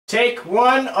Take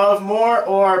one of more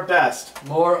or best.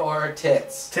 More or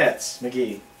tits? Tits.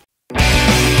 McGee.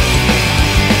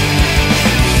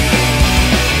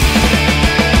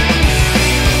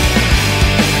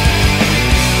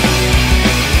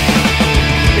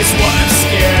 It's what I'm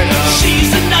scared of.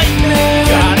 She's a nightmare.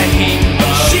 Gotta hate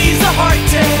love. She's a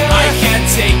hardtail. I can't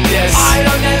take this. I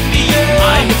don't envy you.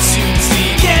 I'm too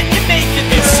deep. Can you make it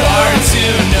through? It's hard to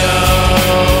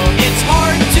know. It's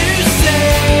hard to say.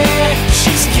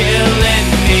 She's killing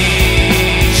me.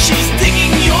 She's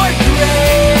digging your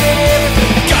grave.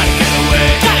 Gotta get away.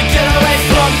 Gotta get away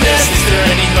from this. Is there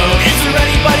any hope? Is there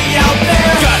anybody out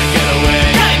there? Gotta get away.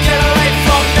 Gotta get away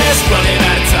from this. Running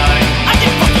out of time. I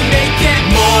can fucking make it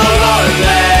more or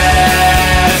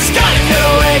less. Gotta get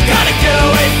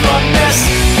away from this.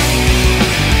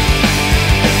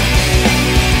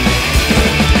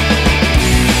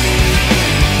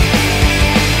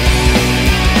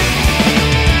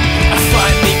 I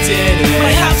finally did it.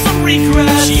 I have some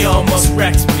regrets. She almost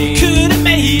wrecked me. Couldn't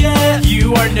make it.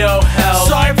 You are no help.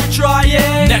 Sorry for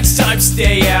trying. Next time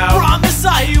stay out. Promise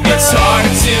I will. It's hard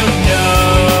to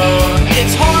know.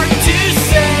 It's hard to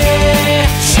say.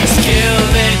 She's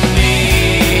killing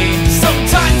me.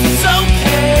 Sometimes it's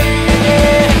okay.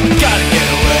 Gotta get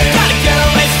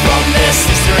away from this.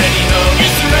 Is there any hope?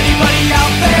 Is there anybody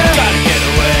out there? Gotta get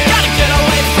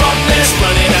away from this.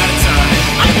 Running out of time.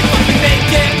 I can fucking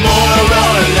make it more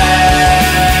or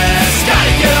less.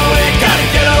 Gotta get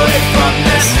away from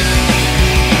this.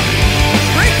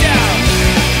 Breakdown.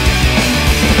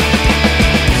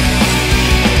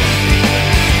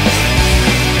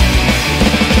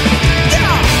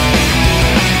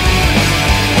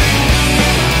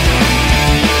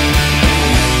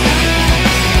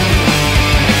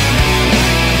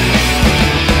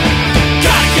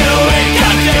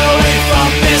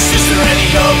 Is there any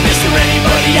hope? Is there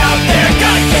anybody out there?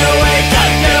 Gotta get away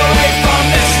from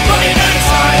this. Running out of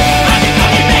time. I can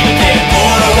fucking make it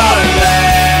more or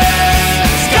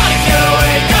less. Gotta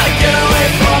get away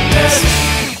from this.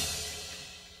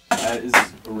 That is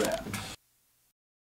a wrap.